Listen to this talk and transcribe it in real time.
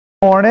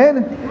Morning.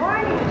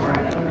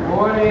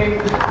 Morning.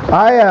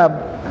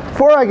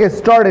 Before I get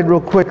started real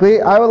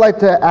quickly, I would like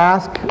to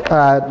ask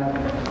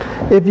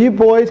if you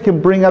boys can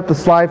bring up the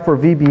slide for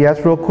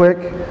VBS real quick.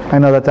 I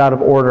know that's out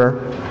of order.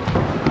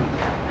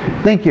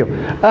 Thank you.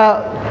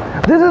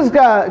 This is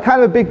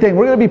kind of a big thing.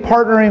 We're going to be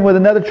partnering with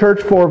another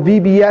church for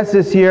VBS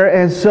this year,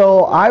 and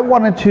so I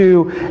wanted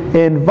to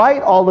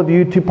invite all of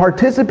you to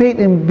participate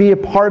and be a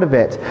part of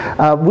it.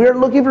 We're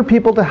looking for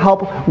people to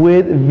help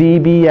with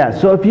VBS.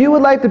 So if you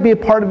would like to be a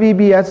part of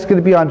VBS, it's going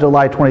to be on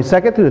July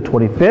 22nd through the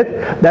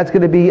 25th. That's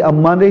going to be a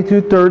Monday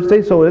through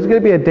Thursday, so it's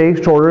going to be a day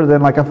shorter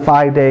than like a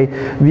 5-day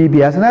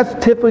VBS, and that's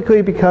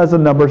typically because the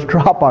numbers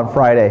drop on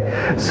Friday.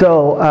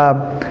 So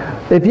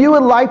if you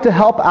would like to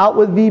help out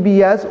with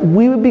VBS,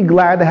 we would be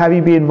glad to have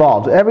you be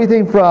involved.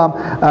 Everything from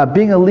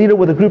being a leader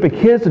with a group of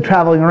kids to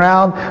traveling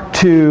around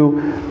to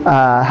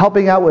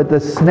helping out with the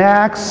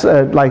snacks,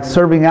 like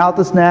serving out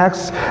the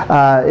snacks.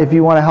 If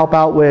you want to help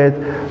out with,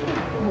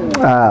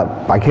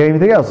 I can't even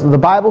think else, the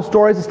Bible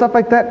stories and stuff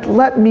like that,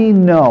 let me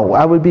know.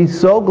 I would be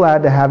so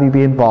glad to have you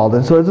be involved.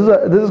 And so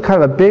this is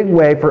kind of a big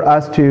way for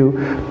us to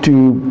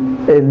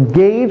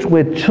engage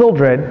with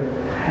children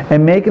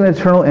and make an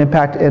eternal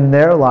impact in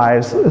their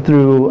lives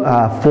through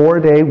a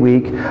 4-day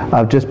week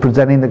of just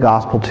presenting the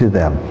gospel to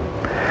them.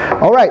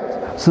 All right,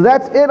 so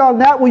that's it on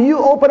that. Will you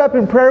open up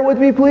in prayer with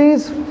me,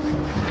 please?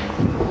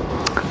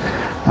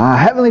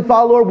 Heavenly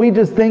Father, Lord, we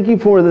just thank you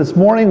for this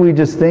morning. We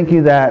just thank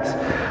you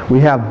that we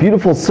have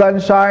beautiful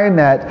sunshine,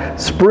 that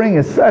spring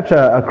is such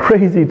a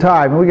crazy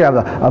time. We have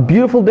a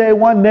beautiful day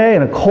one day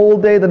and a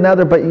cold day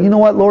another, but you know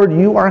what, Lord?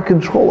 You are in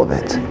control of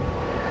it.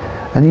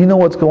 And you know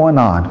what's going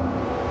on.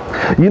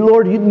 You,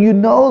 Lord, you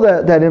know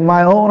that in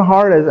my own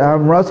heart, as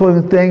I'm wrestling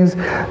with things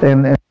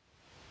and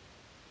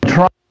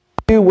trying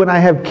to, when I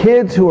have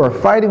kids who are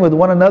fighting with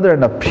one another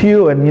in the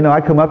pew, and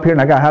I come up here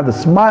and I gotta have the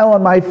smile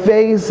on my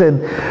face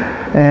and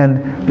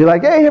be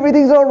like, hey,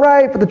 everything's all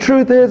right. But the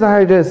truth is,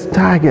 I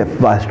get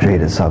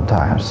frustrated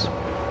sometimes.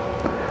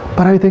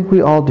 But I think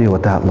we all deal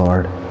with that,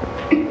 Lord.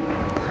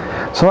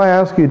 So I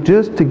ask you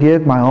just to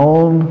give my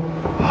own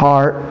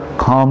heart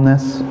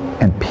calmness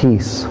and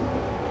peace.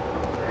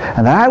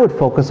 And that I would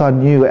focus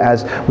on you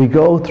as we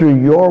go through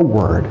your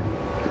word.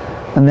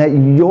 And that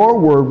your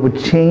word would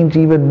change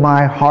even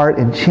my heart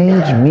and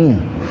change me.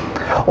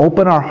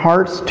 Open our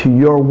hearts to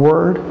your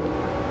word.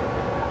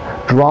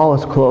 Draw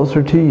us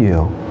closer to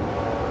you.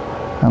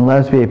 And let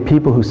us be a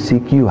people who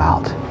seek you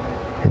out.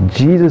 In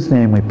Jesus'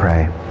 name we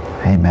pray.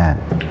 Amen.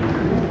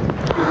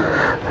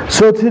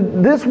 So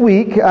this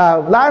week,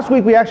 last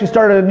week we actually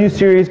started a new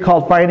series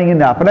called Finding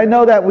Enough. And I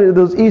know that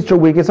those Easter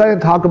weekends, so I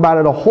didn't talk about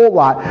it a whole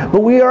lot,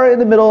 but we are in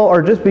the middle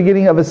or just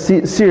beginning of a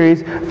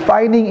series,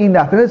 Finding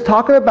Enough. And it's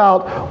talking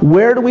about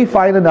where do we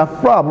find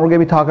enough from. We're going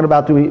to be talking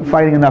about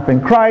finding enough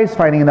in Christ,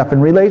 finding enough in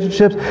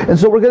relationships. And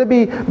so we're going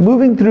to be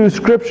moving through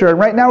Scripture. And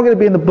right now we're going to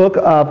be in the book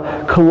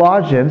of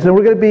Colossians. And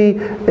we're going to be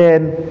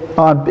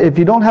if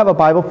you don't have a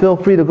Bible, feel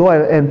free to go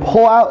ahead and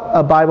pull out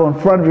a Bible in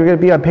front of you. You're going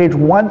to be on page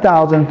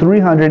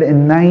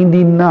 1399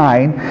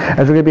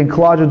 as we're going to be in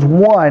Colossians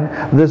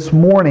 1 this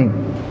morning.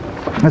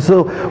 And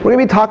so we're going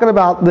to be talking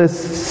about this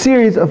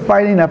series of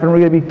Finding Enough, and we're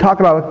going to be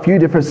talking about a few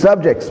different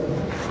subjects.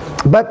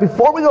 But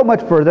before we go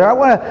much further, I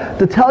want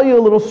to tell you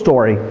a little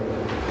story.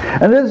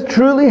 And this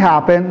truly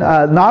happened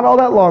not all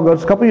that long ago,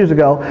 just a couple years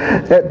ago.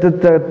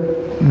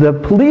 The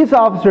police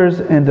officers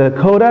in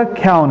Dakota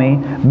County,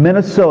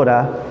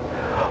 Minnesota,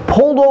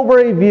 pulled over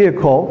a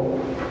vehicle.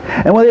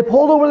 And when they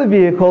pulled over the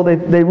vehicle,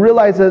 they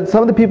realized that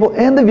some of the people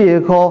in the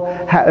vehicle,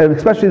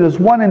 especially this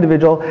one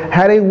individual,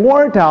 had a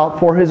warrant out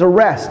for his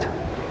arrest.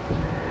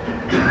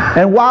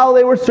 And while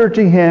they were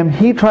searching him,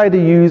 he tried to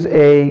use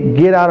a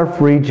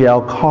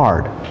get-out-of-free-jail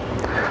card.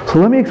 So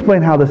let me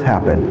explain how this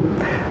happened.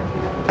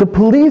 The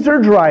police are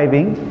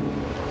driving,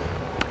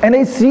 and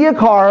they see a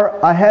car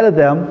ahead of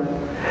them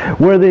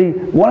where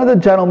one of the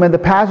gentlemen, the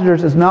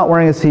passengers, is not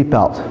wearing a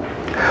seatbelt.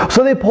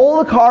 So they pull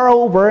the car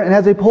over, and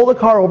as they pull the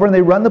car over and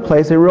they run the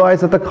place, they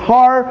realize that the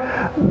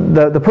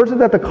person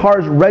that the car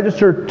is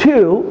registered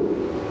to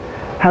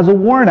has a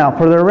warrant out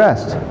for their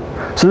arrest.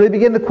 So they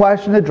begin to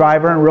question the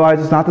driver and realize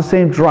it's not the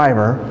same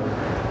driver.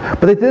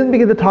 But they then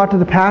begin to talk to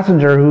the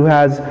passenger who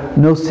has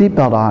no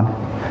seatbelt on.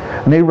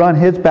 And they run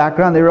his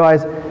background, they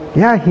realize,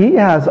 yeah, he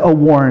has a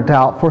warrant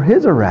out for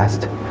his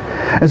arrest.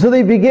 And so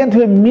they begin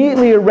to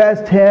immediately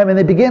arrest him, and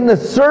they begin to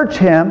search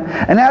him.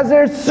 And as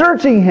they're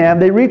searching him,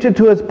 they reach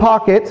into his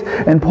pockets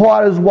and pull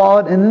out his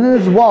wallet. And in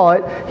his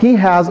wallet, he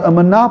has a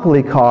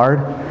Monopoly card,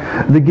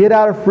 the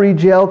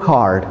get-out-of-free-jail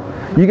card.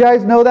 You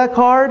guys know that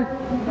card?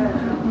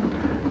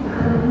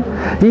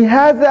 He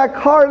has that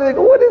card, and they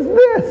go, what is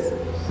this?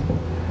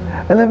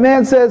 And the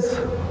man says,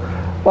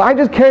 well, I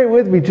just carry it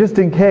with me just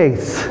in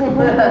case.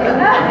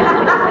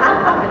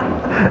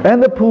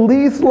 And the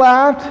police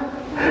laughed,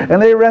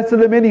 and they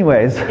arrested him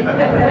anyways.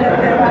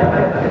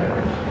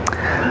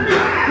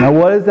 Now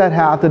what does that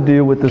have to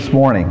do with this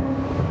morning?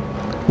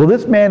 Well,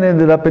 this man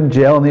ended up in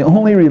jail, and the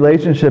only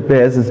relationship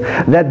is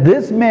that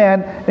this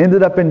man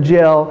ended up in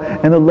jail,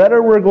 and the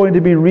letter we're going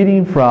to be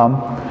reading from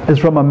is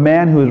from a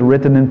man who was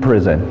written in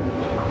prison.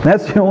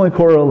 That's the only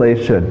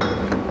correlation.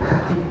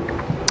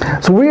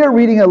 So we are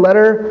reading a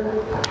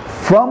letter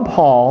from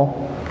Paul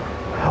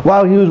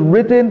while he was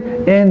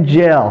written in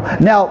jail.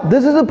 Now,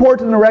 this is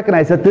important to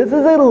recognize that this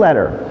is a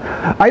letter.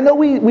 I know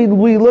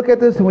we look at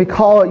this and we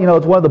call it,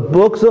 it's one of the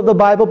books of the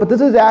Bible, but this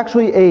is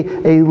actually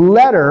a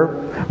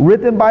letter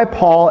written by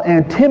Paul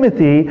and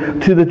Timothy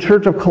to the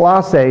church of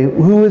Colossae,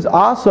 who is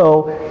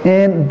also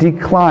in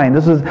decline.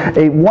 This is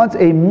once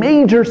a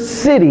major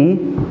city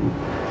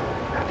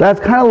that's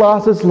kind of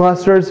lost its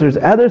luster. There's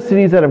other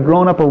cities that have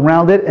grown up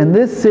around it, and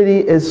this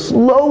city is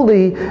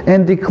slowly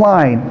in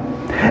decline.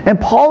 And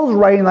Paul's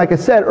writing, like I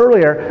said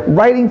earlier,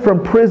 writing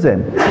from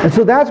prison. And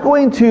so that's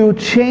going to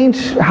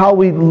change how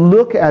we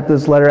look at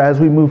this letter as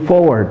we move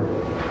forward.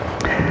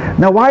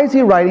 Now, why is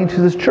he writing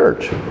to this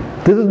church?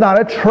 This is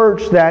not a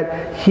church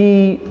that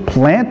he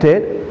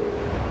planted,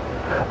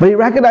 but he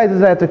recognizes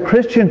that it's a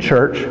Christian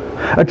church,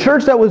 a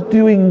church that was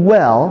doing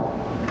well,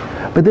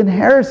 but then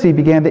heresy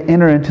began to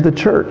enter into the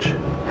church.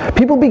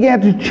 People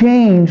began to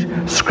change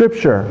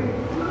Scripture.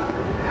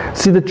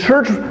 See, the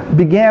church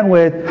began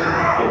with,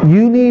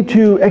 you need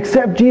to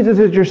accept Jesus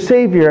as your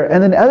Savior,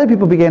 and then other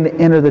people began to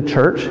enter the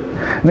church,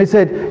 and they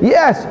said,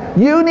 yes,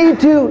 you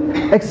need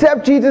to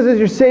accept Jesus as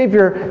your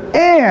Savior,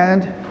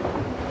 and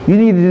you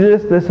need to do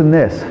this, this, and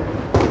this.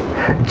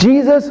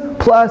 Jesus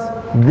plus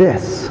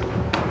this.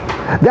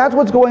 That's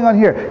what's going on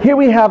here. Here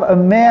we have a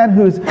man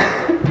here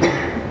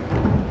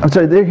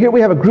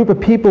we have a group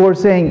of people who are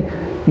saying,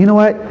 you know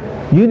what?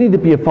 You need to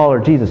be a follower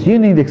of Jesus. You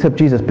need to accept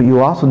Jesus, but you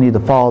also need to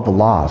follow the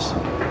laws.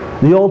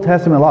 The Old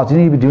Testament laws. You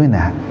need to be doing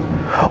that.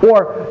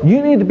 Or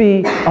you need to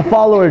be a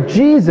follower of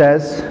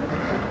Jesus,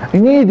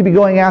 and you need to be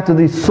going after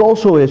these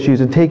social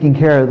issues and taking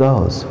care of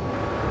those.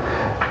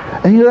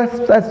 And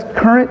that's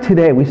current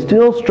today. We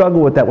still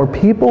struggle with that, where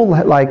people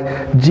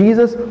like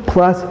Jesus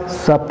plus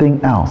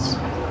something else.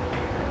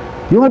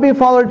 You want to be a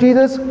follower of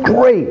Jesus?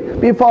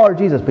 Great. Be a follower of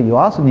Jesus. But you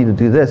also need to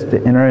do this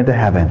to enter into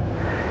heaven.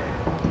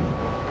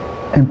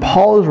 And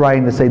Paul is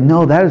writing to say,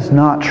 no, that is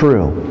not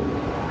true.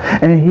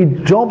 And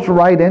he jumps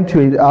right into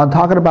it,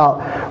 talking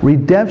about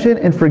redemption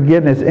and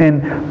forgiveness.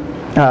 In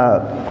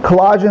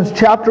Colossians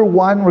chapter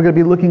 1, we're going to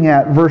be looking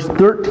at verse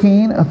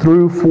 13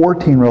 through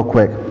 14 real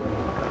quick.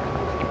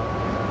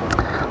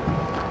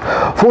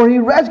 For he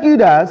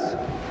rescued us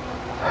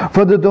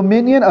from the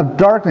dominion of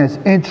darkness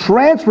and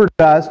transferred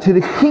us to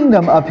the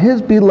kingdom of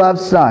his beloved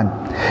Son,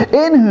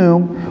 in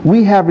whom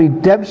we have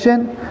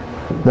redemption,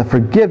 the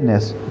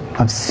forgiveness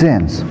of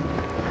sins.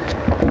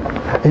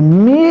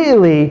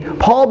 Immediately,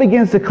 Paul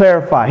begins to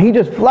clarify. He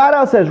just flat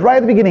out says right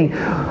at the beginning,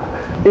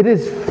 it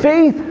is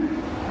faith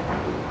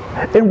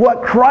in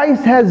what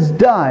Christ has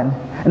done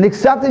and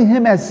accepting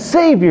him as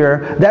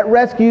Savior that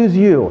rescues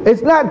you.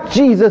 It's not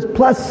Jesus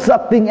plus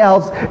something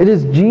else. It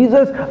is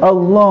Jesus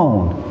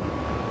alone.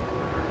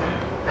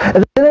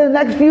 And then in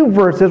the next few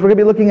verses, we're going to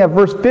be looking at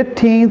verse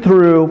 15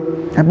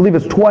 through, I believe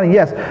it's 20.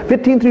 Yes,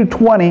 15 through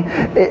 20.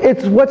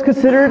 It's what's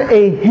considered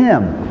a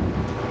hymn.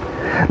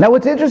 Now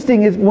what's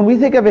interesting is when we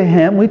think of a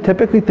hymn, we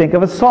typically think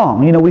of a song.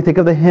 We think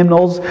of the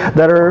hymnals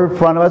that are in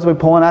front of us. We're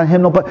pulling out a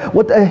hymnal. But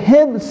what a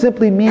hymn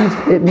simply means,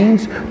 it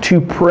means to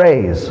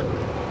praise.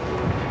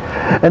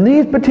 And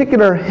this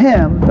particular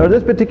hymn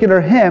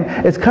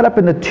is cut up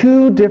into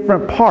two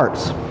different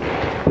parts.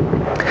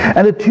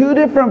 And the two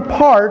different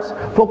parts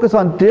focus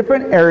on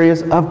different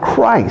areas of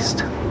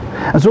Christ.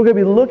 And so we're going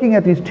to be looking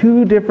at these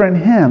two different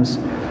hymns.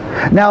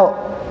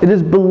 Now, it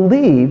is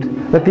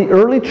believed that the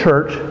early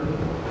church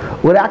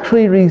would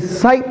actually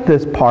recite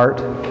this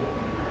part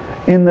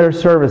in their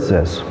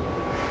services.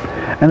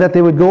 And that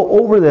they would go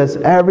over this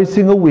every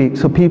single week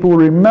so people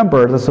would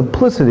remember the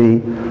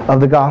simplicity of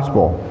the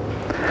gospel.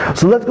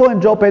 So let's go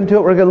and jump into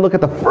it. We're going to look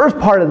at the first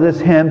part of this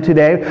hymn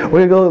today.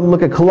 We're going to go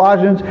look at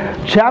Colossians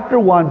chapter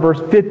 1,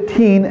 verse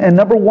 15. And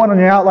number 1 on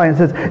your outline, it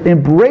says,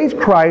 embrace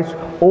Christ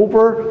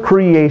over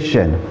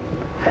creation.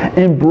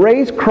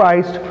 Embrace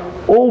Christ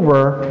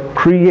over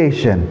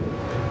creation.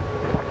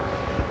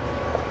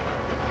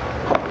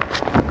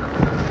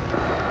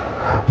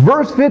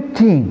 Verse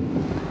 15.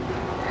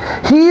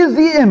 He is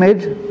the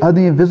image of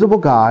the invisible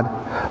God,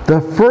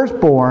 the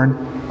firstborn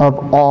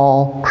of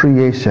all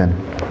creation.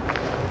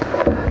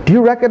 Do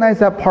you recognize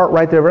that part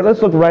right there?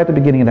 Let's look right at the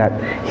beginning of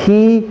that.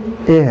 He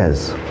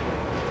is.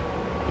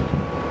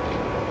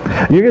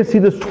 You're going to see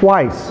this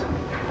twice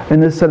in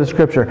this set of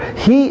scripture.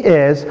 He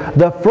is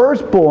the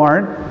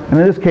firstborn, and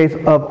in this case,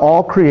 of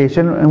all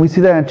creation. And we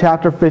see that in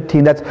chapter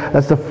 15.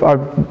 That's the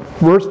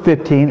verse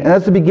 15. And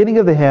that's the beginning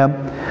of the hymn.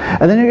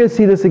 And then you're going to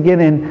see this again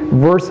in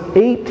verse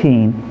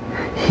 18.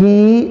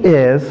 He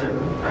is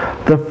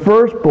the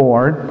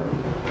firstborn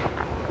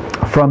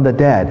from the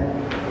dead.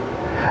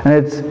 And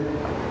it's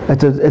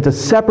a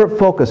separate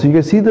focus. So you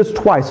can see this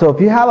twice. So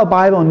if you have a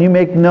Bible and you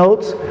make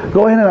notes,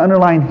 go ahead and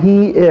underline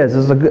He is.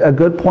 This is a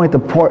good point to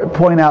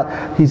point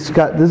out. This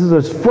is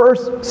his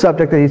first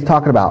subject that he's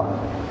talking about.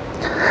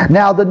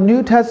 Now, the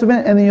New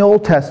Testament and the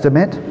Old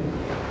Testament,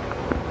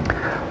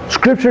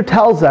 Scripture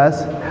tells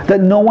us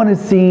that no one has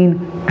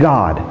seen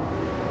God.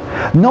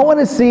 No one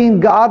has seen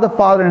God the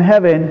Father in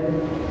heaven,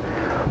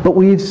 but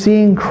we've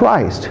seen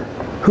Christ,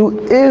 who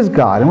is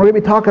God. And we're going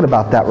to be talking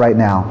about that right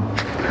now.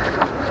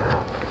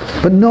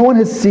 But no one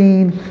has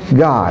seen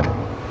God.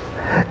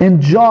 In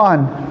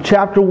John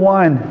chapter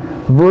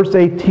 1, verse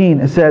 18,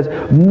 it says,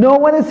 "No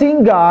one has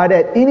seen God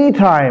at any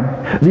time.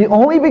 The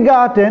only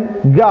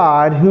begotten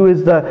God, who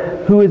is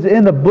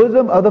in the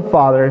bosom of the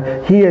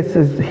Father, he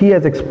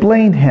has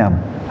explained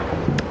him."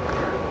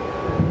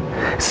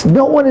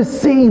 No one has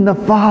seen the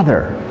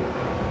Father.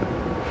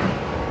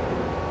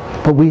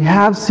 But we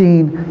have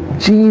seen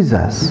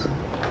Jesus.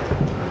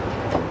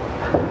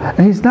 And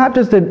he's not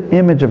just an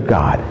image of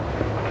God.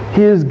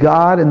 He is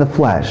God in the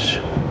flesh.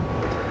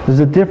 There's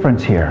a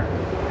difference here.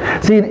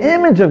 See, an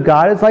image of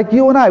God is like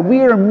you and I.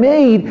 We are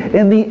made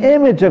in the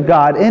image of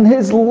God, in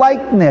His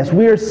likeness.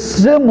 We are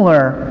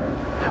similar.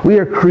 We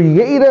are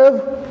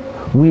creative.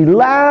 We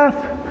laugh.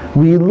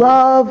 We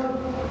love.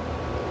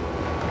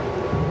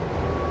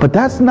 But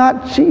that's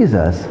not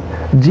Jesus.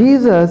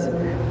 Jesus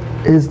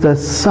is the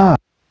Son.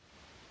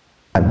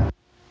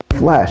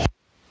 Flesh.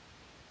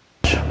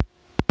 The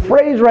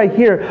phrase right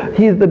here,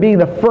 He is being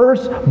the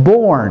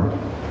firstborn.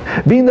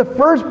 Being the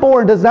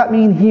firstborn does not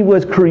mean He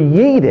was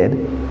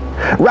created.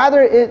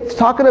 Rather, it's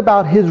talking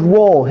about His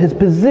role, His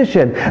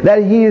position,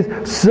 that He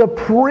is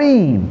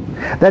supreme,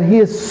 that He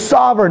is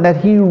sovereign, that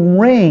He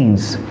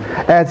reigns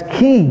as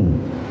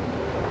King.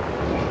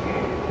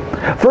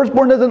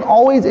 Firstborn doesn't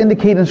always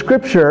indicate in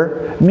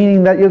Scripture,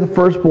 meaning that you're the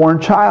firstborn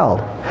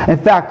child. In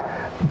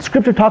fact,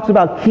 Scripture talks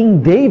about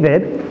King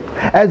David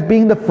as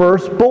being the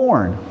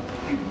firstborn.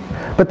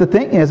 But the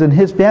thing is, in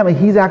his family,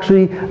 he's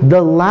actually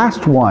the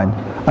last one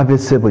of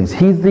his siblings.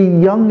 He's the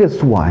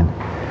youngest one.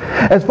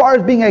 As far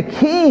as being a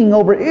king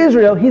over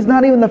Israel, he's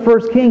not even the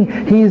first king.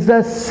 He's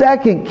the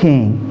second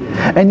king.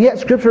 And yet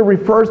Scripture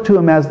refers to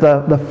him as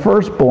the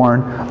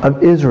firstborn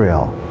of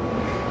Israel.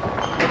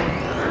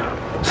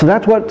 So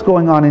that's what's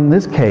going on in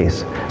this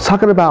case. It's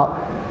talking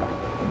about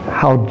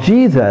how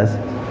Jesus,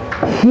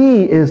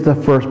 He is the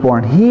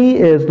firstborn. He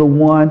is the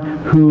one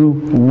who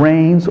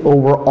reigns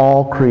over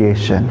all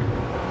creation.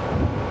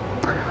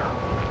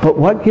 But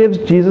what gives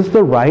Jesus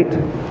the right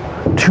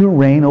to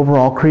reign over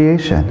all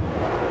creation?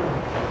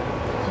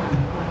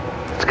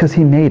 It's because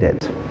He made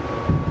it.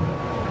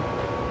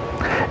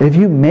 If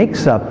you make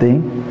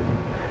something,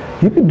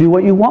 you can do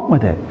what you want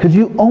with it because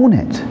you own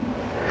it.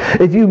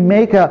 If you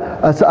make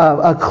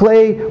a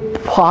clay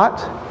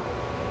pot,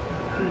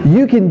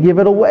 you can give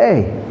it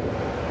away.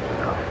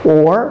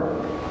 Or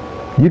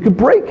you could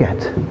break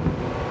it.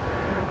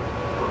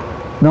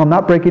 No, I'm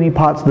not breaking any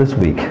pots this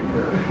week.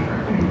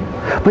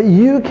 But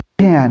you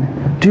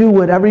can do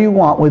whatever you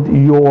want with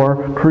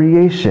your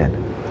creation.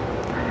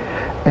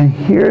 And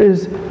here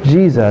is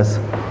Jesus,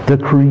 the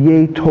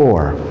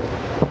Creator.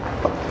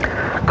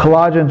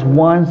 Colossians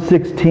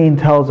 1:16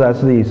 tells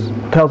us this.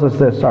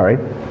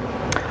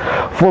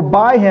 For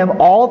by Him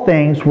all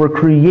things were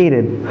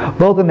created,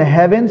 both in the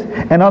heavens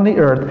and on the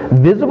earth,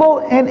 visible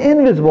and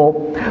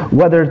invisible,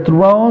 whether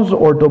thrones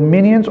or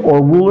dominions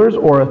or rulers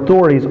or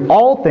authorities,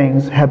 all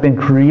things have been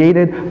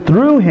created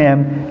through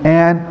Him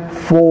and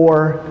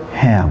for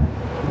Him.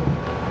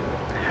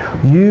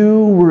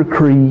 You were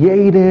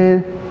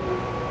created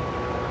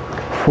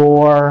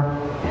for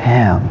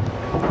Him.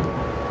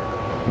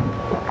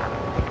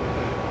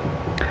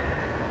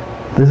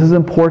 This is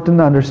important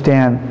to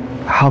understand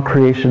how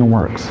creation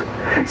works.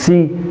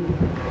 See,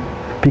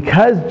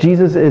 because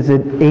Jesus is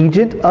an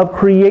agent of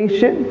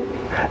creation,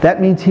 that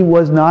means He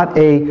was not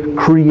a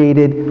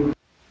created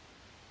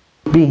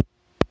being.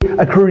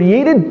 A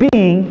created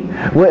being,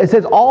 it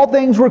says all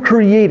things were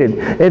created.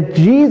 If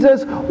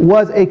Jesus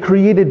was a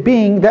created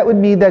being, that would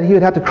mean that He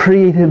would have to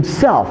create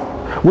Himself,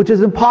 which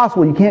is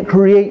impossible. You can't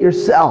create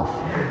yourself.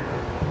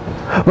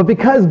 But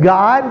because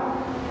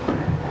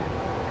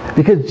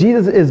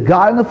Jesus is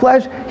God in the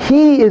flesh,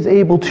 He is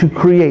able to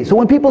create. So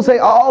when people say,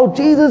 oh,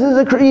 Jesus is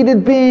a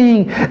created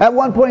being, at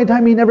one point in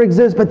time He never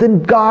exists, but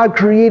then God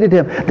created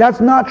Him.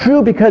 That's not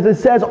true because it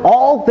says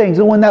all things.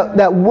 And when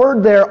that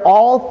word there,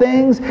 all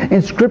things,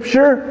 in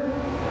Scripture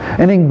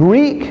and in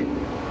Greek,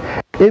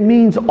 it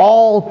means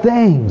all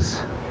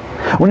things.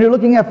 When you're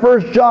looking at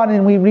 1 John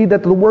and we read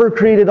that the Word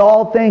created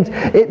all things,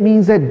 it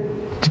means that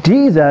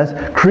Jesus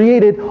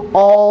created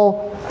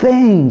all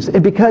things.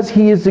 And because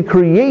He is the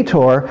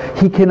Creator,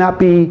 He cannot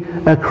be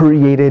a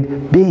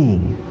created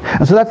being.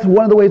 And so that's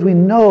one of the ways we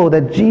know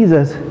that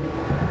Jesus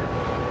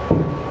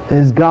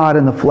is God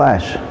in the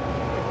flesh.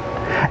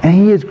 And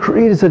He has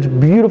created such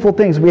beautiful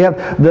things. We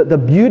have the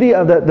beauty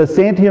of the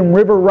Santiam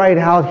River right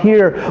out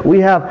here. We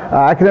have,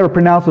 I can never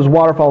pronounce this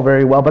waterfall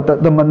very well, but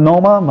the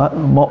Monoma,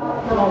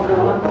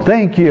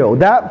 thank you.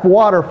 That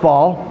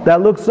waterfall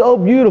that looks so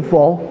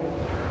beautiful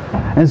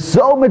and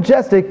so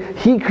majestic,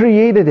 He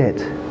created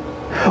it.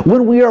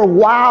 When we are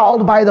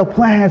wowed by the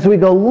plants, we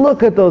go,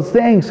 look at those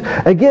things.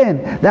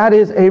 Again, that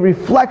is a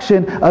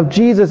reflection of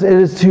Jesus. It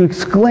is to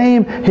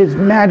exclaim His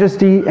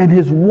majesty and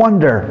His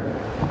wonder.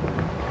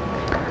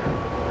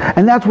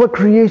 And that's what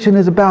creation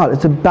is about.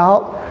 It's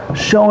about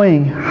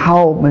showing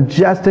how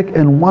majestic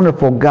and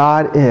wonderful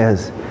God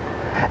is.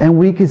 And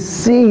we can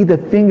see the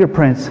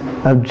fingerprints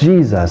of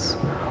Jesus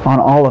on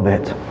all of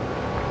it.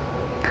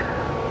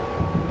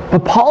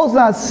 But Paul's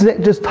not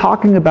just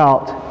talking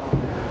about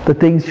the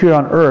things here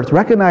on earth.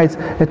 Recognize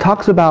it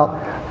talks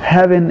about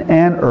heaven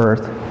and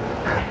earth,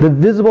 the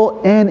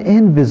visible and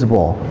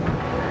invisible.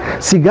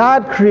 See,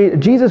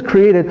 Jesus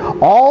created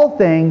all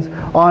things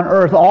on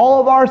earth, all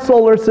of our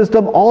solar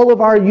system, all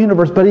of our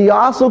universe, but He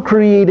also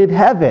created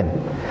heaven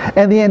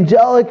and the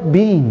angelic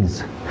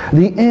beings,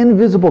 the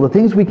invisible, the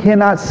things we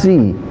cannot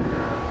see.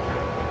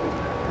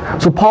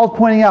 So Paul's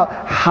pointing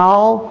out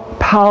how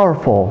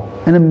powerful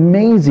and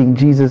amazing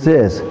Jesus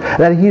is,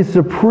 that He is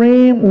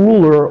supreme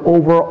ruler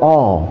over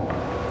all.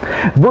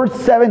 Verse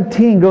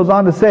 17 goes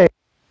on to say,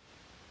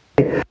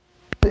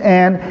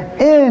 and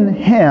in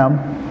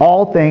Him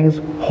all things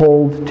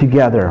hold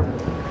together.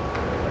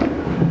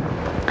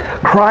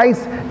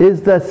 Christ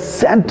is the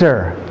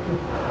center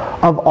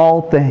of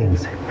all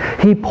things.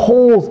 He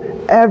pulls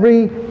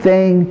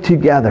everything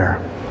together.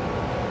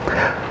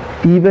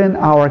 Even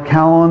our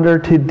calendar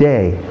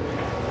today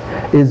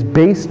is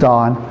based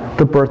on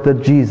the birth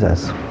of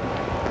Jesus.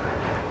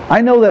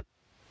 I know that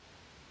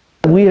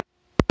we are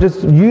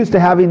just used to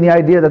having the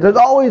idea that there's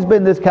always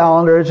been this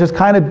calendar. It's just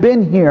kind of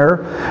been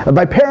here.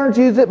 My parents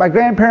use it. My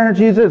grandparents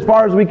use it. As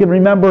far as we can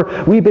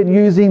remember, we've been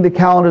using the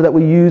calendar that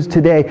we use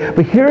today.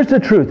 But here's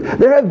the truth.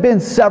 There have been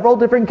several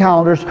different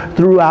calendars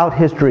throughout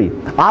history.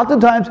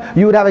 Oftentimes,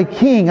 you would have a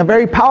king, a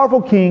very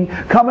powerful king,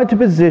 come into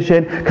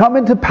position, come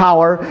into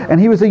power, and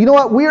he would say, you know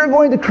what, we are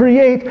going to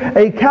create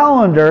a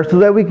calendar so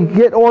that we can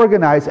get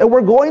organized. And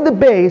we're going to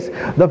base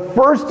the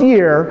first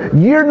year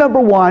number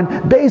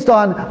 1, based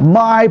on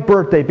my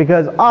birthday,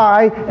 because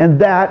I am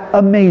that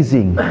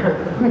amazing.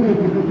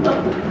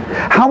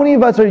 How many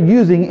of us are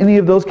using any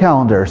of those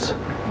calendars?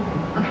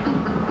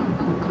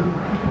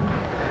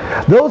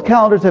 Those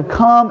calendars have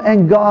come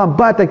and gone,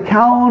 but the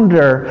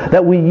calendar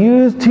that we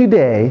use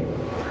today,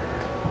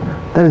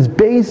 that is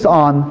based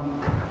on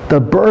the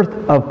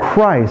birth of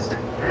Christ,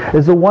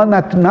 is the one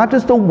that not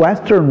just the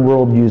Western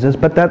world uses,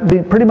 but that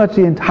pretty much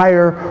the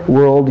entire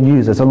world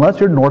uses, unless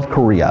you're North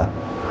Korea.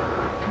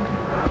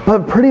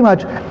 But pretty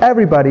much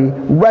everybody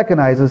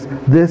recognizes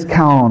this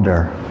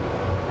calendar,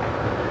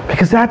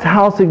 because that's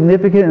how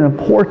significant and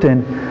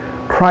important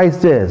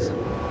Christ is.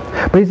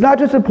 But He's not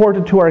just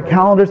important to our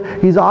calendars,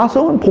 He's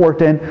also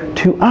important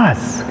to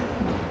us.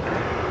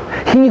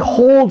 He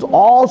holds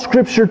all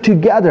Scripture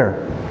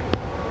together.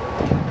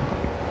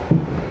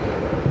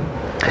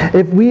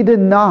 If we did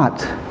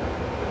not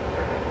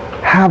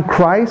have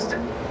Christ,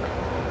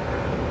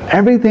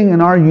 everything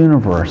in our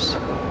universe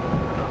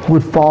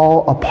would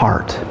fall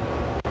apart,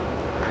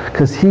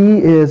 because He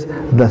is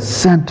the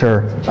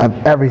center of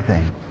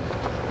everything.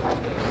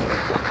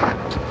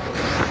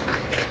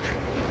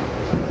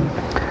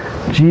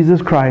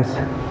 Jesus Christ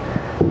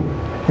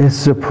is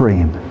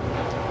supreme.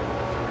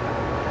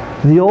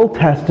 The Old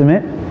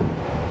Testament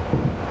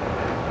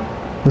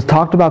was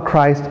talked about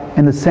Christ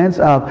in the sense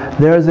of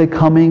there is a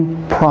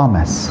coming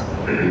promise.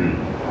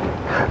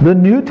 The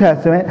New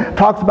Testament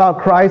talks about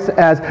Christ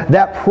as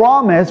that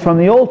promise from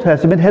the Old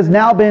Testament has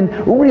now been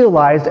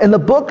realized. And the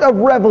book of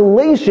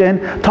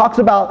Revelation talks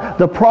about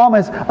the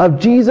promise of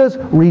Jesus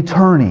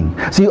returning.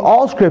 See,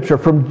 all Scripture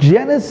from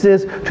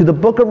Genesis to the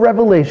book of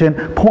Revelation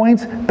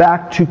points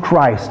back to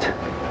Christ,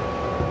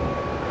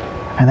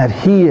 and that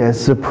He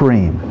is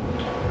supreme.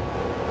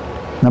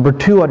 Number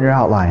 2 on your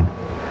outline.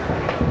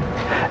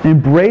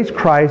 Embrace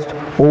Christ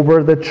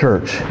over the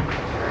church.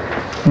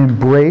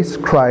 Embrace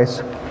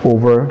Christ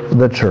over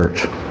the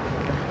church.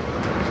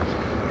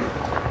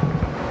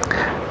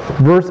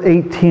 Verse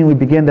 18, we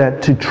begin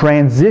to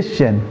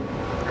transition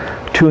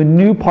to a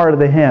new part of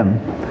the hymn.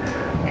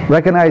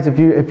 Recognize if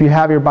you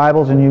have your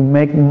Bibles and you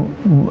make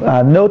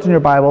notes in your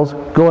Bibles,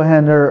 go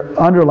ahead and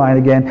underline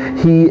again,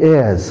 He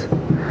is.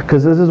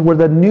 Because this is where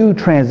the new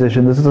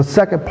transition, this is the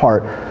second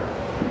part.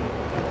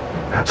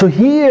 So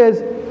He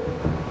is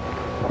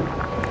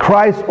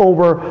Christ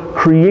over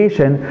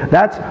creation.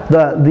 That's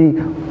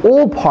the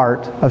old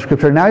part of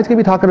Scripture. Now He's going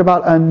to be talking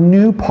about a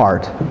new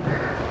part.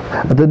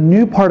 The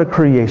new part of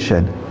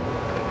creation.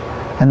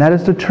 And that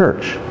is the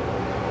church.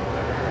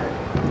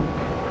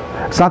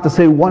 It's not to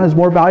say one is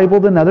more valuable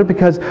than another,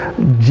 because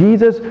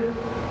Jesus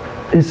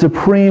is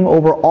supreme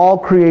over all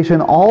creation,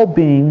 all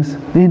beings,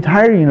 the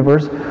entire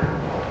universe.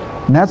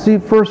 And that's the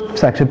first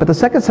section. But the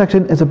second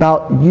section is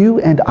about you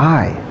and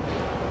I.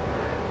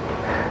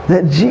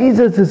 That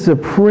Jesus is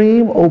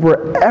supreme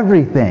over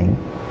everything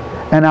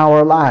in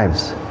our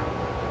lives.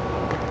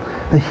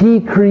 That He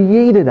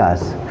created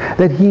us.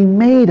 That He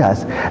made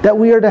us. That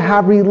we are to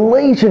have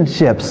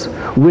relationships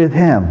with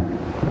Him.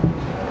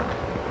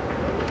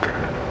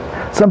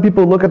 Some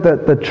people look at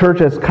the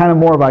church as kind of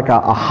more like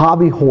a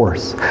hobby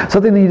horse.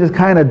 Something that you just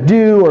kind of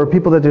do, or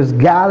people that just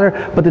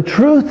gather. But the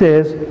truth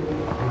is,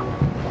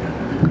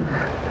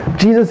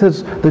 Jesus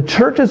says the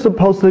church is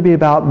supposed to be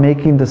about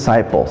making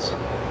disciples.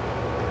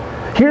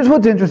 Here's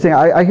what's interesting.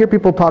 I hear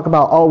people talk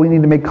about, oh, we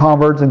need to make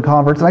converts. And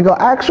I go,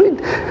 actually,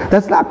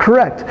 that's not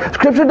correct.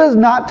 Scripture does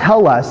not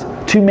tell us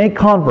to make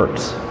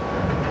converts.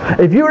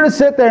 If you were to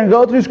sit there and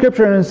go through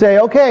Scripture and say,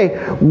 okay,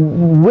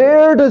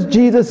 where does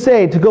Jesus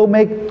say to go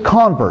make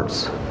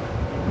converts?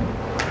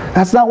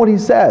 That's not what he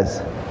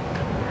says.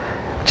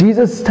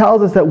 Jesus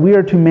tells us that we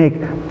are to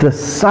make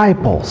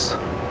disciples.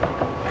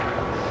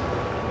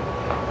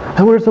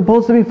 That we're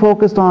supposed to be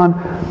focused on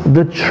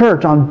the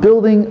church, on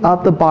building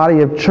up the body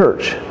of the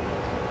church.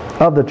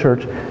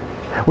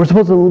 We're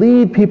supposed to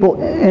lead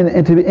people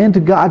into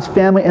God's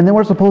family, and then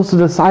we're supposed to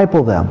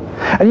disciple them.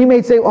 And you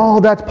may say, oh,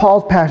 that's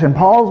Paul's passion.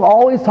 Paul's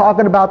always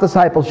talking about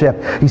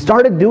discipleship. He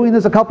started doing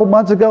this a couple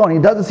months ago, and he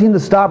doesn't seem to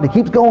stop. He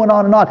keeps going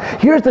on and on.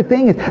 Here's the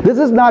thing. This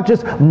is not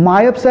just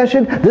my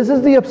obsession. This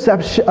is the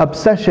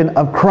obsession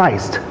of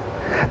Christ.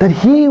 That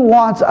he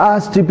wants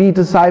us to be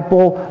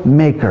disciple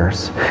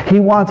makers. He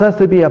wants us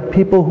to be a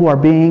people who are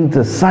being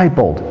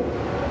discipled.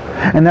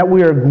 And that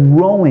we are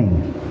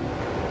growing.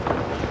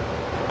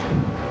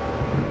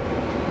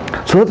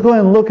 So let's go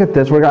ahead and look at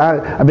this.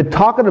 I've been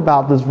talking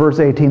about this verse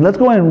 18. Let's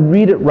go ahead and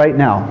read it right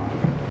now.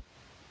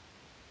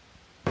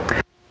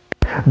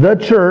 The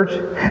church,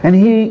 and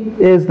he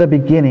is the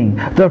beginning,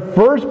 the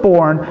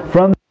firstborn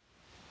from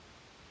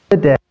the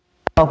dead,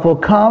 will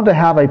come to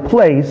have a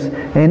place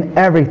in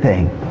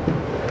everything.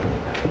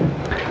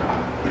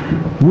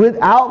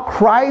 Without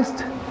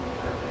Christ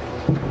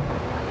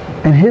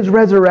and his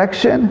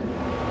resurrection,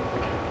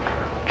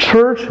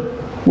 church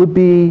would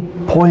be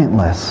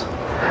pointless.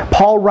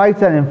 Paul writes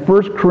that in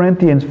 1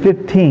 Corinthians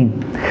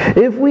 15.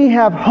 If we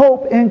have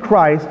hope in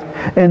Christ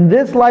in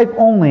this life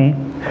only,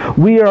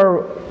 we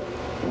are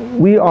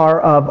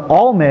of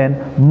all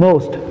men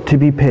most to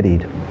be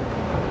pitied.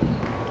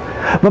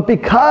 But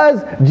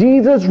because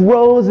Jesus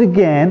rose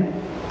again,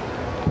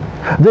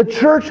 the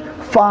church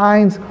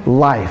finds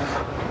life.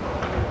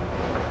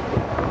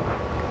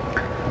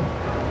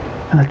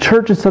 And the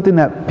church is something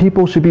that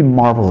people should be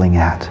marveling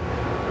at.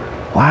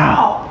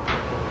 Wow.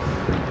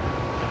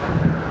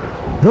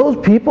 Those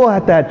people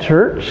at that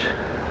church,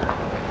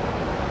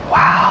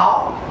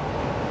 wow.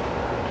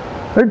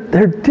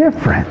 They're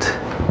different.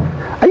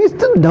 I used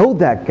to know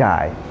that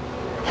guy.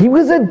 He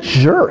was a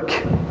jerk.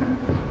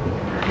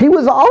 He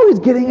was always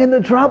getting into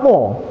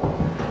trouble.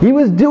 He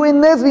was doing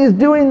this, he was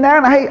doing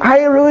that, and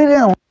I really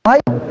didn't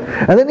like him.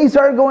 And then he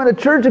started going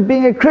to church and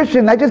being a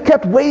Christian. I just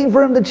kept waiting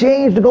for him to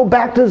change, to go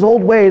back to his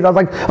old ways. I was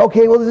like,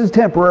 okay, well, this is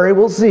temporary,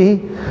 we'll see.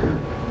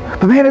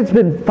 But man, it's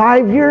been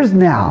 5 years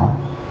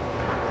now.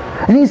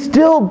 And he's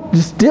still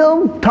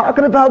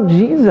talking about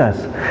Jesus.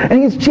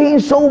 And he's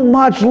changed so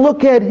much.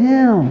 Look at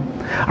him.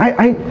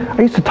 I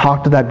used to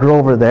talk to that girl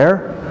over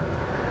there.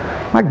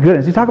 My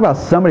goodness, you talk about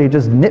somebody who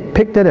just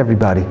nitpicked at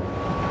everybody.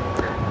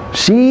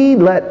 She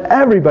let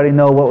everybody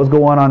know what was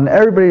going on in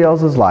everybody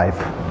else's life.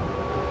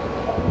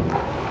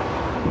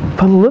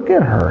 But look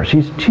at her.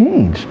 She's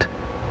changed.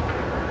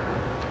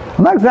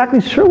 I'm not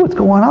exactly sure what's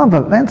going on,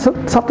 but man,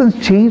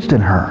 something's changed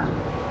in her.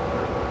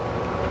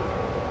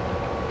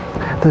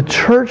 The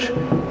church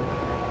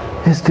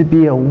is to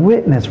be a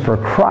witness for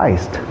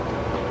Christ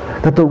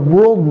that the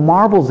world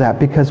marvels at,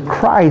 because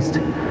Christ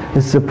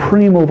is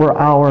supreme over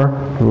our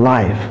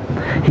life.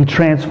 He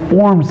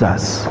transforms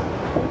us.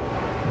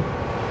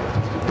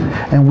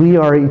 And we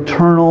are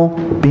eternal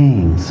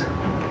beings.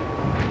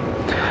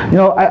 You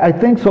know, I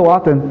think so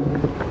often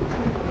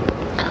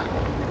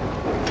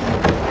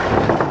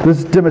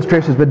this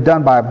demonstration has been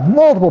done by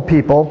multiple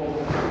people.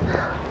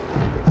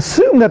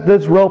 Assume that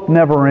this rope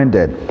never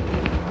ended.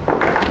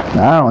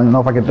 I don't even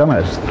know if I can. I'm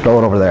going to throw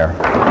it over there.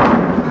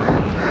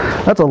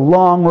 That's a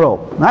long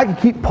rope. And I can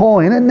keep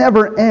pulling. It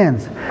never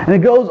ends. And it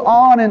goes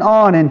on and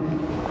on.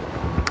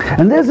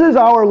 And this is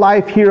our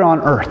life here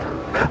on earth.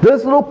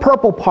 This little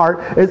purple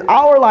part is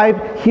our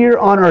life here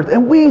on earth.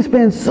 And we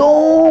spend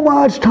so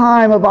much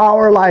time of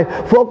our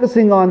life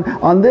focusing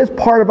on this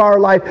part of our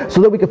life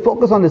so that we can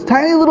focus on this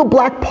tiny little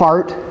black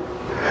part,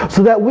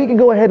 so that we can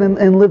go ahead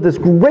and live this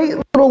great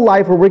little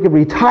life where we can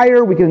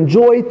retire, we can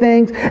enjoy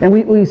things, and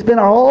we spend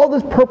all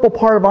this purple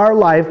part of our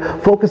life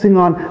focusing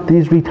on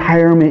these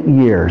retirement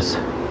years.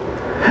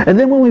 And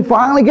then when we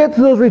finally get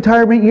to those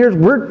retirement years,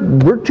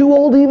 we're too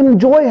old to even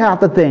enjoy half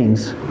the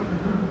things.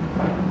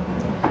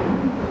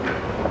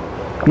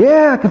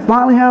 Yeah, I can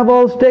finally have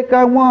all the steak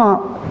I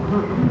want.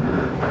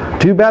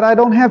 Too bad I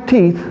don't have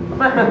teeth.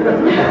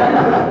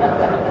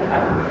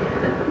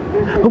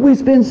 But we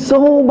spend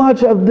so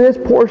much of this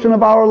portion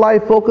of our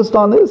life focused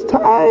on this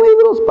tiny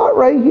little spot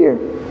right here.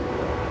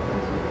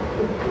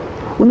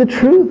 When the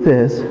truth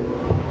is,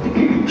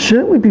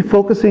 shouldn't we be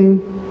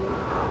focusing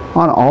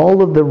on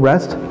all of the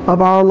rest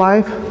of our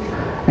life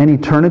and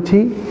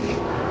eternity?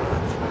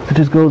 It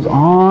just goes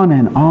on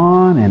and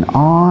on and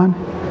on,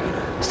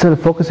 instead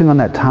of focusing on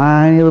that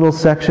tiny little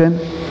section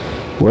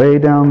way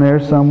down there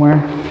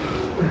somewhere.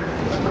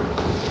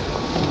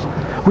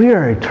 We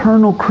are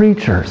eternal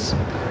creatures.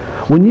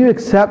 When you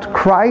accept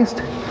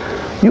Christ,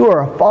 you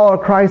are a follower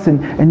of Christ,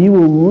 and you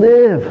will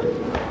live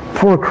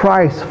for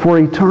Christ for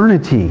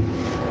eternity.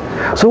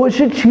 So it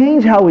should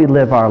change how we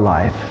live our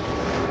life.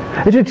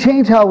 It should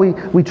change how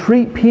we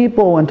treat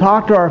people and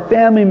talk to our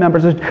family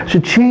members. It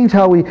should change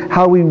how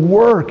we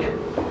work.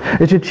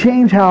 It should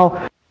change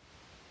how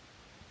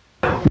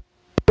we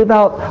live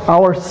out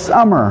our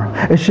summer.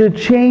 It should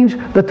change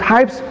the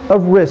types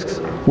of risks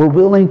we're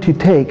willing to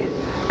take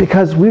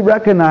because we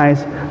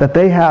recognize that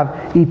they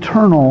have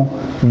eternal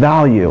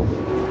value.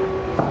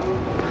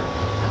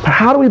 But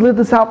how do we live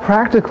this out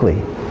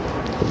practically?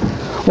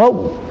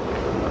 Well,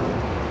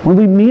 when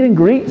we meet and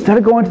greet, instead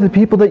of going to the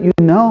people that you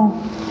know,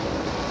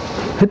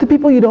 hit the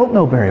people you don't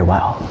know very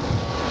well.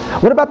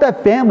 What about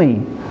that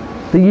family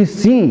that you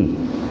see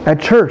at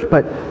church,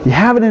 but you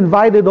haven't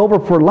invited over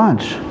for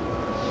lunch?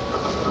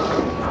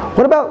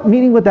 What about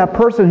meeting with that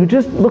person who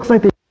just looks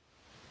like they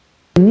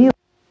need?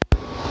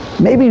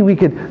 Maybe we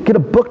could get a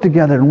book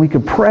together and we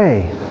could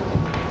pray.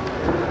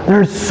 There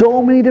are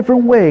so many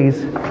different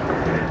ways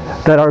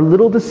that our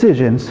little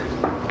decisions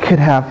could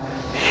have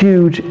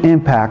huge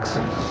impacts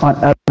on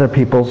other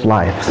people's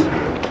lives.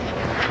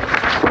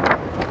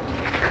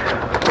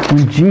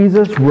 When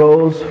Jesus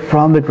rose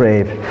from the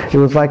grave, it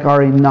was like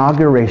our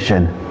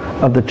inauguration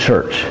of the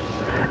church.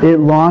 It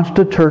launched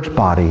a church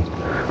body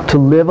to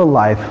live a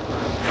life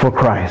for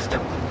Christ.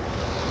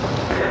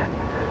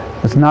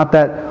 It's not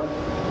that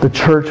the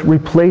church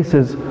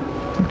replaces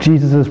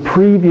Jesus'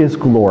 previous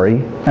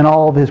glory and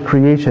all of his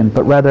creation,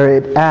 but rather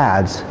it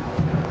adds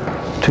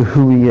to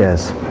who he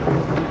is.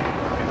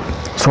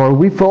 So are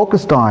we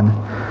focused on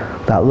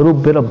that little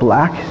bit of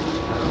black,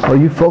 or are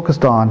you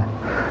focused on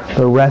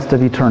the rest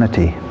of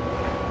eternity?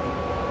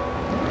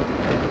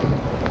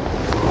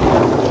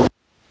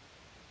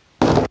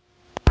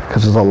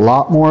 Because there's a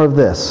lot more of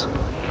this.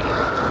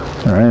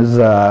 There is,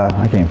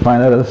 I can't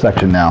find that other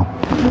section now,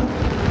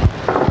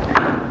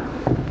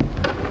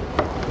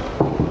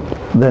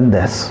 than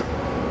this.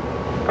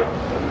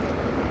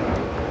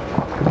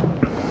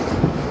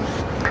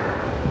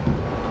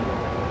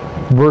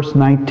 Verse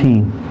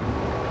 19.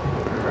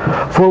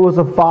 For it was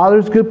the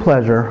Father's good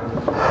pleasure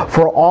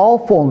for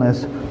all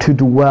fullness to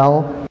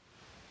dwell,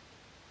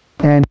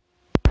 and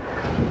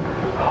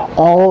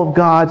all of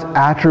God's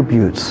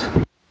attributes,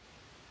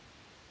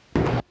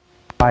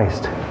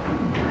 Christ,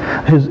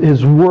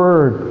 His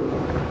Word,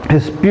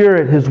 His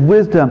Spirit, His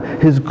wisdom,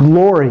 His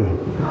glory,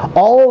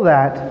 all of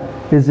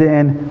that is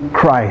in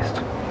Christ.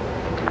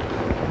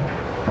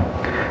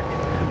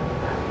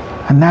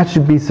 And that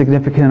should be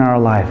significant in our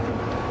life.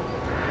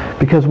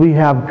 Because we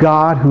have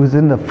God who is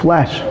in the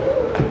flesh,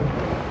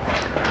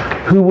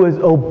 who was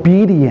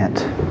obedient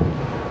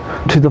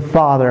to the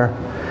Father,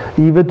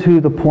 even to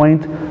the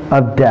point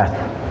of death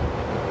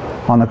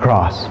on the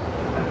cross.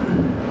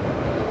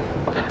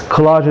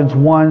 Colossians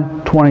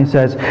 1:20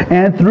 says,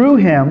 and through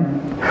him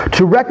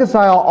to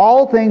reconcile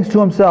all things to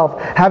himself,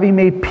 having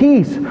made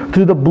peace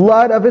through the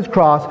blood of his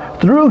cross,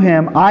 through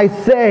him, I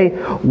say,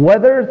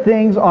 whether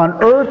things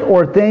on earth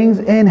or things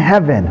in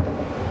heaven.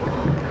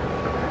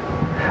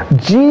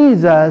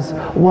 Jesus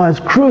was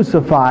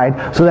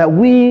crucified so that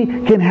we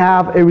can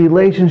have a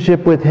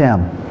relationship with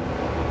him.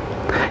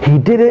 He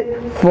did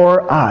it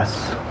for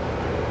us.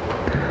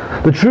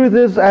 The truth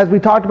is, as we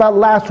talked about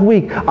last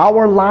week,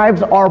 our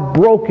lives are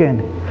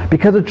broken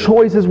because of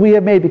choices we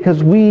have made,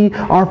 because we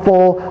are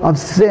full of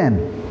sin.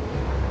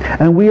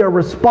 And we are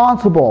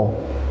responsible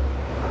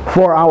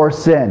for our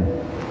sin.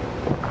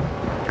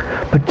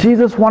 But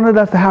Jesus wanted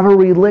us to have a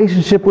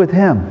relationship with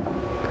him,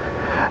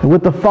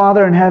 with the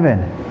Father in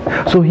heaven.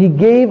 So he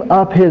gave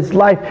up his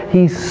life.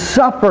 He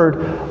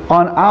suffered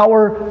on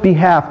our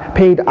behalf,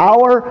 paid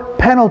our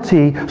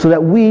penalty so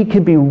that we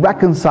can be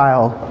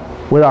reconciled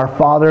with our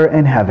Father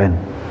in heaven.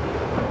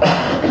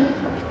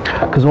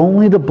 Because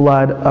only the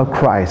blood of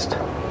Christ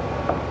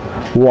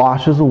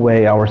washes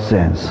away our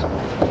sins.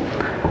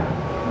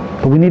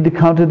 But we need to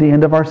come to the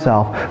end of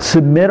ourselves,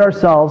 submit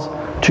ourselves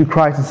to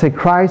Christ and say,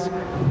 Christ,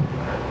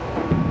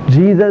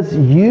 Jesus,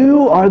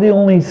 you are the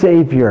only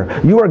Savior.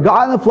 You are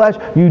God in the flesh.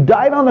 You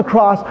died on the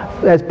cross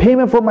as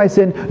payment for my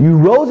sin. You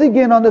rose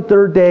again on the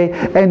third day,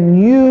 and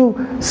you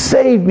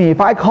saved me. If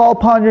I call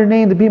upon your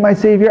name to be my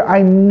Savior,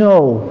 I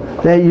know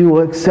that you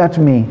will accept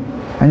me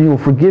and you will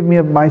forgive me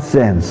of my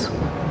sins.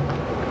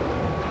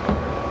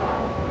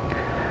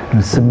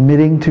 And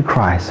submitting to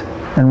Christ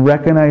and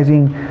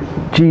recognizing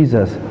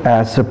Jesus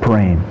as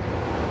supreme.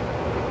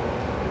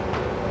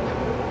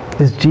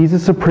 Is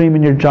Jesus supreme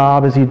in your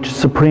job? Is he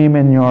supreme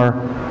in your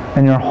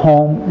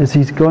home? Is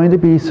he going to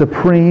be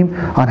supreme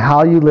on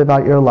how you live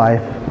out your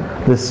life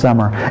this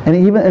summer? And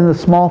even in the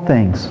small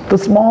things, the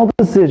small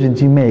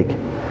decisions you make,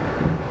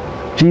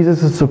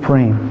 Jesus is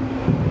supreme.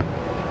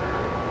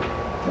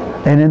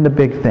 And in the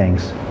big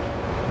things,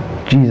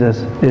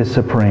 Jesus is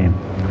supreme.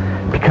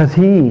 Because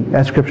he,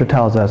 as Scripture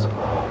tells us,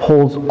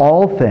 holds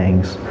all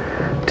things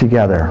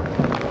together.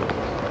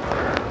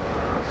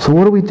 So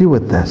what do we do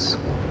with this?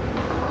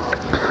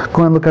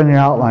 Go and look on your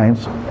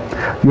outlines.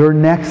 Your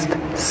next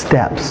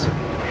steps.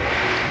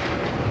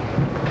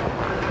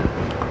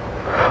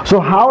 So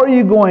how are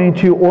you going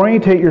to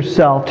orientate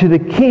yourself to the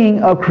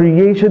King of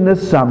creation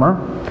this summer?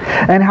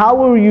 And how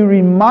will you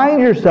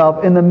remind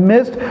yourself in the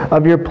midst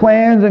of your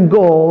plans and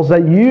goals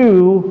that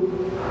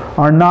you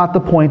are not the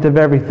point of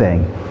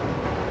everything?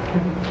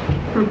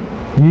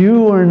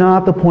 You are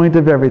not the point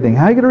of everything.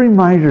 How are you going to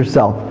remind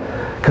yourself?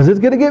 Because it's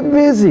going to get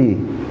busy.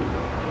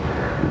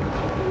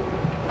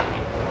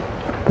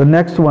 The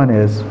next one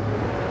is,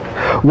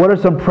 what are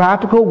some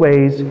practical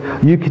ways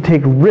you can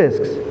take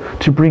risks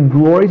to bring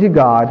glory to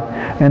God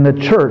and the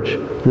church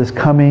this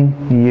coming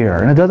year?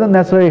 And it doesn't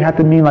necessarily have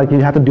to mean like you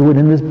have to do it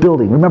in this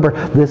building. Remember,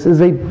 this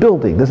is a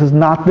building. This is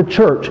not the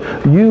church.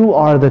 You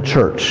are the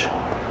church.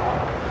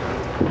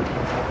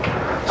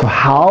 So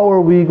how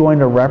are we going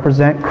to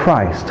represent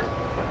Christ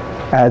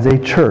as a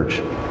church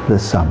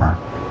this summer?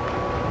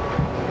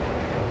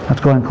 Let's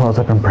go ahead and close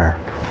up in prayer.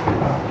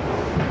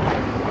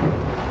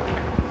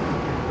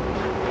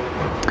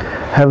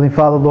 Heavenly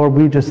Father, Lord,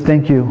 we just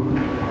thank you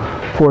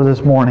for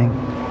this morning.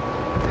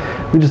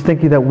 We just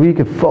thank you that we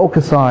could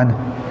focus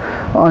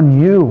on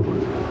you.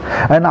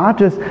 And not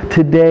just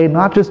today,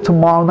 not just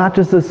tomorrow, not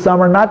just this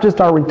summer, not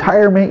just our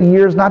retirement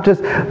years, not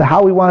just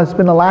how we want to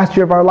spend the last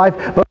year of our life,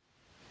 but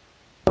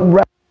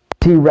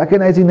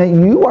recognizing that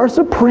you are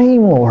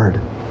supreme, Lord.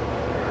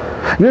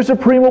 You're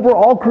supreme over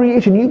all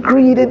creation. You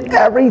created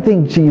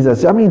everything,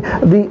 Jesus. I mean,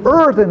 the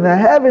earth and the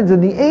heavens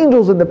and the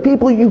angels and the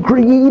people, you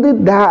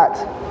created that.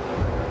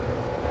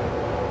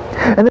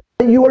 And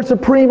that you are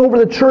supreme over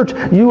the church.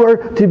 You are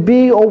to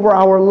be over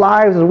our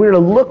lives, and we're to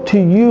look to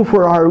you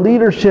for our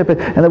leadership, and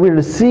that we're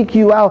to seek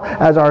you out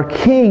as our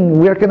King.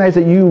 We recognize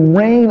that you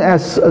reign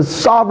as a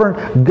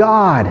sovereign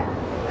God,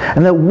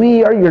 and that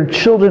we are your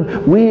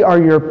children. We are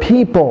your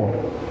people.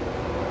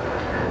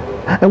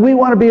 And we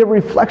want to be a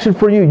reflection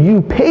for you.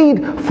 You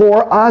paid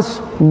for us,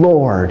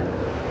 Lord.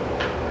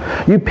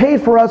 You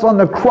paid for us on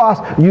the cross.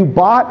 You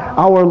bought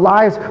our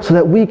lives so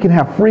that we can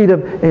have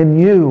freedom in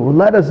you.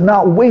 Let us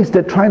not waste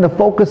it trying to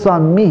focus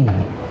on me.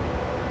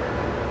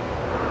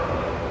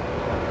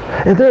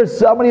 If there's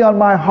somebody on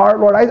my heart,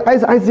 Lord,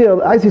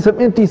 I see some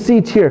empty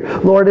seats here.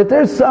 Lord, if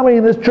there's somebody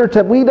in this church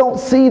that we don't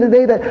see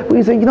today, that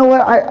we say, you know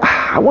what,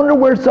 I wonder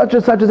where such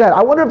and such is at.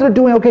 I wonder if they're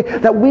doing okay.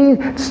 That we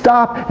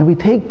stop and we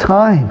take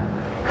time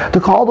to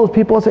call those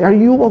people and say, are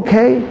you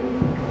okay?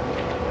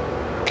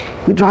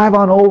 We drive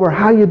on over,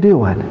 how you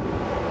doing?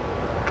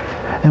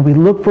 And we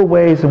look for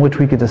ways in which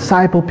we can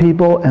disciple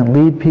people and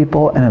lead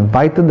people and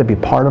invite them to be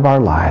part of our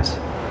lives.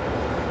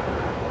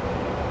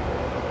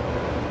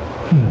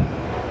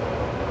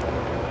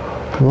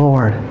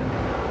 Lord,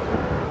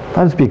 let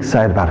us be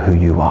excited about who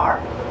you are.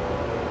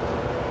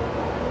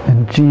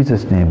 In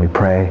Jesus' name we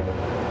pray.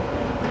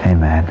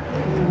 Amen.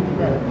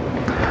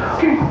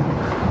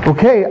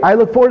 Okay, I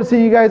look forward to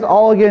seeing you guys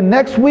all again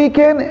next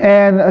weekend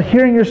and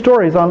hearing your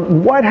stories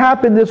on what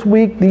happened this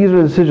week. These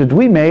are the decisions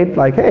we made.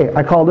 Like, hey,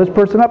 I called this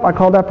person up, I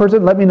called that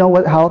person. Let me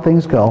know how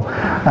things go.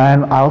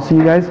 And I'll see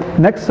you guys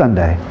next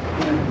Sunday.